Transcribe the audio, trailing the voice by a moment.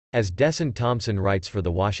As Desson Thomson writes for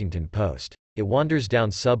The Washington Post, it wanders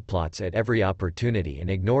down subplots at every opportunity and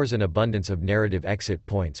ignores an abundance of narrative exit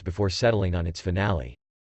points before settling on its finale.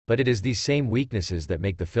 But it is these same weaknesses that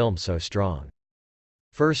make the film so strong.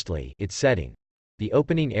 Firstly, its setting. The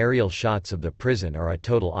opening aerial shots of the prison are a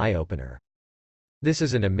total eye-opener. This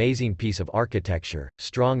is an amazing piece of architecture,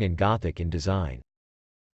 strong and Gothic in design.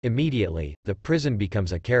 Immediately, the prison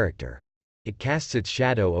becomes a character. It casts its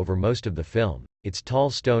shadow over most of the film, its tall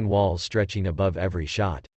stone walls stretching above every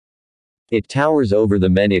shot. It towers over the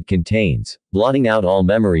men it contains, blotting out all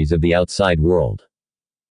memories of the outside world.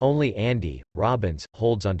 Only Andy, Robbins,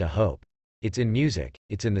 holds on to hope. It's in music,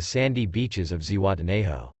 it's in the sandy beaches of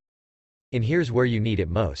Zihuatanejo. And here's where you need it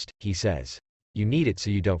most, he says. You need it so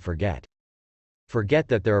you don't forget. Forget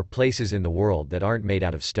that there are places in the world that aren't made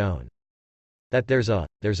out of stone. That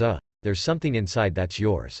there's something inside that's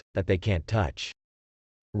yours, that they can't touch.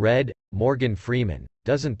 Red, Morgan Freeman,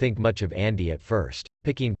 doesn't think much of Andy at first,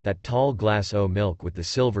 picking that tall glass o' milk with the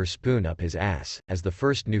silver spoon up his ass as the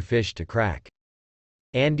first new fish to crack.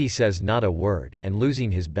 Andy says not a word, and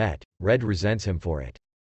losing his bet, Red resents him for it.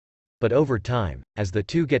 But over time, as the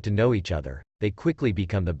two get to know each other, they quickly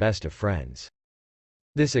become the best of friends.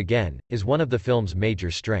 This again, is one of the film's major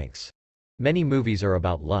strengths. Many movies are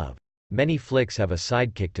about love. Many flicks have a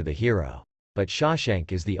sidekick to the hero. But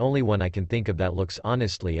Shawshank is the only one I can think of that looks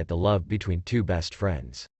honestly at the love between two best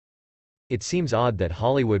friends. It seems odd that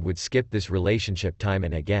Hollywood would skip this relationship time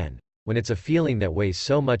and again, when it's a feeling that weighs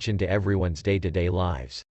so much into everyone's day-to-day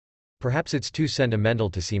lives. Perhaps it's too sentimental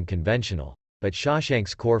to seem conventional, but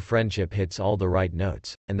Shawshank's core friendship hits all the right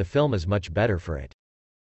notes, and the film is much better for it.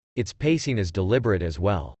 Its pacing is deliberate as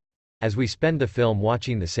well. As we spend the film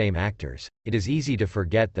watching the same actors, it is easy to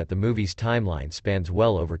forget that the movie's timeline spans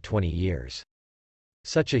well over 20 years.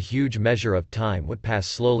 Such a huge measure of time would pass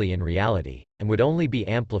slowly in reality, and would only be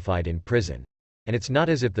amplified in prison. And it's not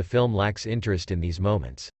as if the film lacks interest in these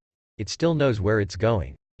moments. It still knows where it's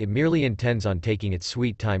going, it merely intends on taking its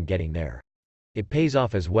sweet time getting there. It pays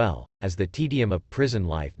off as well, as the tedium of prison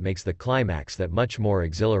life makes the climax that much more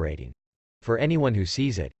exhilarating. For anyone who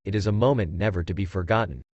sees it, it is a moment never to be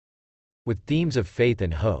forgotten. With themes of faith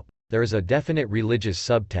and hope, there is a definite religious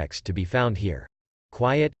subtext to be found here.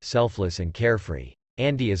 Quiet, selfless and carefree,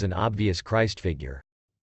 Andy is an obvious Christ figure.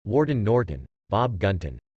 Warden Norton, Bob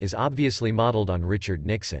Gunton, is obviously modeled on Richard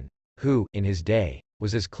Nixon, who, in his day,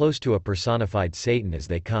 was as close to a personified Satan as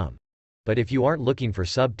they come. But if you aren't looking for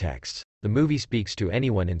subtexts, the movie speaks to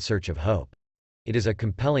anyone in search of hope. It is a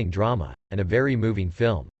compelling drama, and a very moving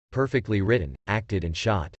film, perfectly written, acted and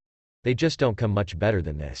shot. They just don't come much better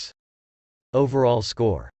than this. Overall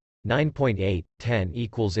score. 9.8/10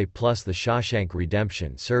 equals A+. The Shawshank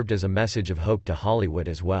Redemption served as a message of hope to Hollywood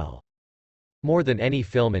as well. More than any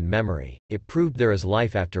film in memory, it proved there is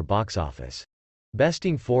life after box office.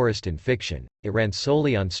 Besting Forrest and fiction, it ran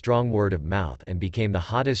solely on strong word of mouth and became the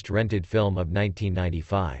hottest rented film of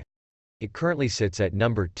 1995. It currently sits at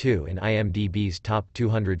number 2 in IMDb's top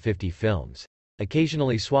 250 films,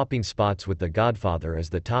 occasionally swapping spots with The Godfather as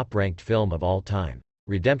the top-ranked film of all time.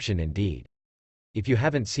 Redemption indeed. If you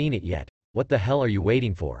haven't seen it yet, what the hell are you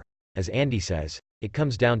waiting for? As Andy says, it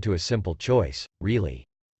comes down to a simple choice, really.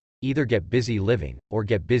 Either get busy living, or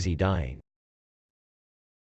get busy dying.